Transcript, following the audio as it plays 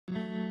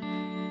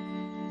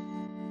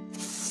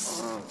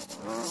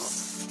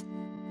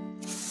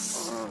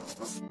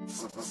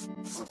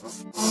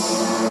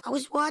I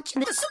was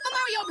watching the Super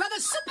Mario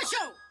Brothers Super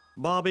Show!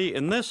 Bobby,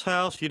 in this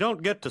house, you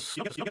don't get to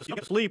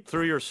sleep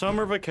through your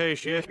summer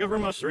vacation. My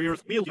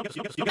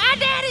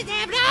daddy's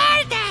having a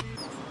heart attack!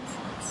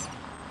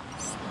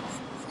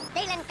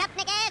 Stealing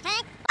company gas,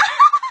 Hank?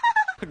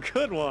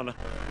 Good one.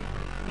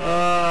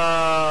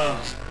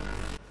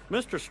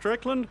 Mr.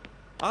 Strickland,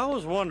 I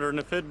was wondering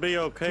if it'd be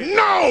okay...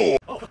 No!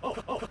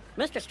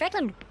 Mr.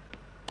 Strickland?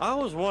 I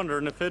was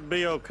wondering if it'd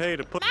be okay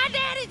to put... My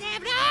daddy's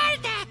having a heart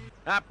attack!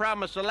 I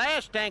promised the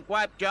last tank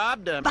wipe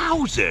job to...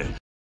 Bowser!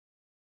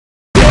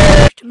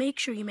 To make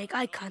sure you make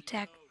eye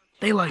contact.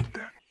 They like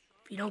that.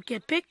 If you don't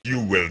get picked,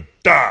 You will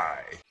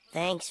die!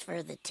 Thanks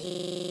for the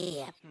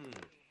tip.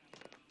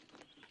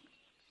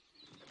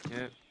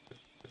 Yeah.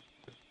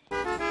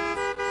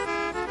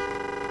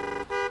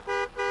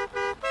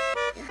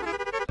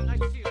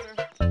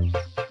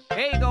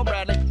 Here you go,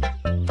 Bradley.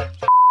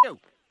 You.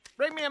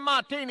 Bring me a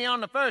martini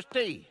on the first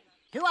tee.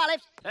 2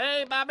 olives.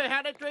 Hey, Bobby,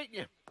 how they treat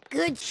you?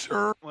 Good,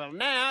 sir. Well,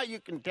 now you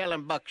can tell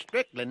him Buck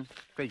Strickland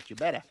treats you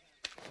better.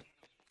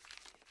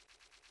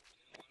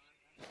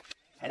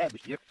 That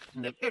was your...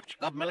 Now,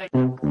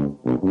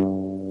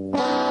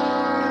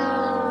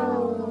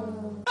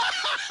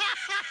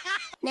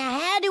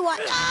 how do I...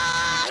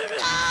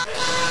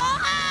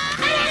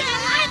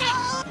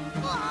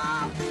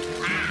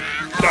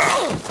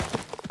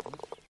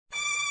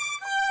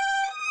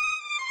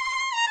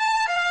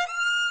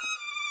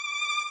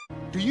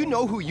 Do you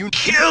know who you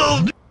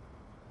Killed!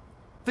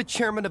 The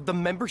chairman of the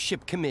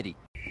membership committee.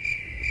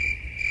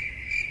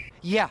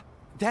 Yeah,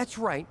 that's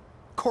right.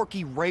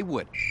 Corky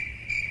Raywood.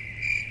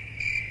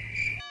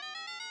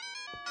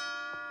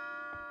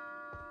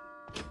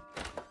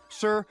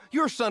 Sir,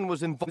 your son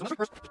was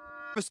involved.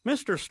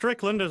 Mr.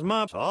 Strickland is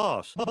my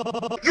boss.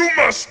 You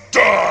must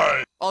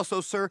die! Also,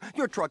 sir,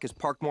 your truck is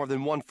parked more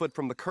than 1 foot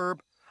from the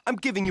curb. I'm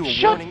giving you a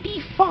warning.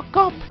 the fuck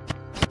up.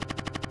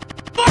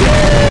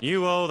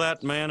 You owe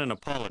that man an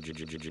apology.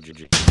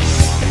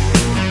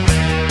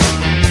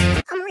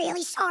 I'm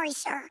really sorry,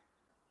 sir.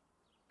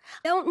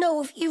 Don't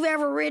know if you've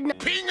ever ridden a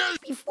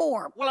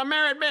before. Well, I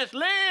married Miss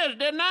Liz,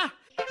 didn't I?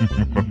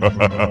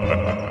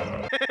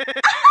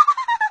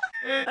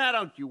 Now,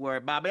 don't you worry,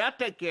 Bobby. I'll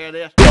take care of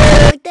this.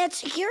 But that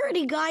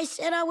security guy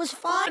said I was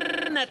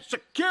fired. And that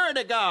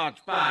security guard's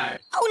fired.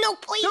 Oh, no,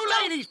 please 2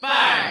 don't. ladies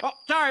fired. Oh,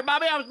 sorry,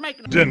 Bobby. I was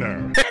making...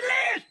 Dinner.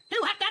 Liz!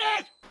 You have that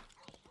is!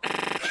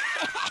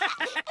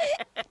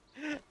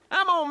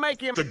 I'm gonna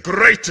make him... The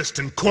greatest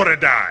in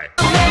Korodai.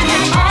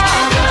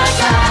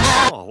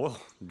 Oh,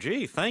 well,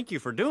 gee, thank you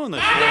for doing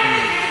this.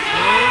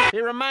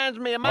 He reminds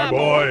me of my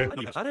boy.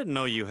 I didn't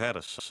know you had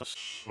a...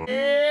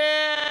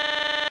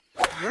 Yeah.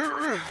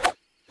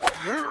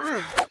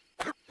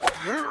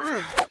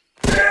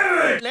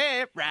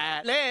 Left,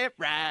 right, left,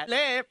 right,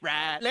 left,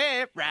 right,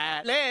 left,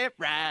 right, left,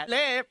 right,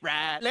 left,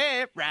 right,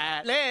 left,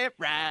 right, left,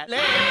 right, left, right.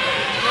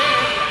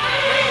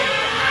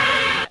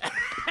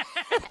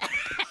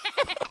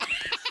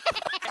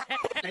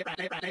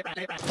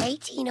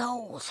 18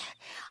 holes.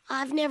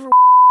 I've never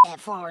that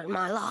far in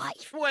my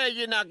life. Well,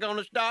 you're not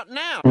gonna start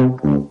now.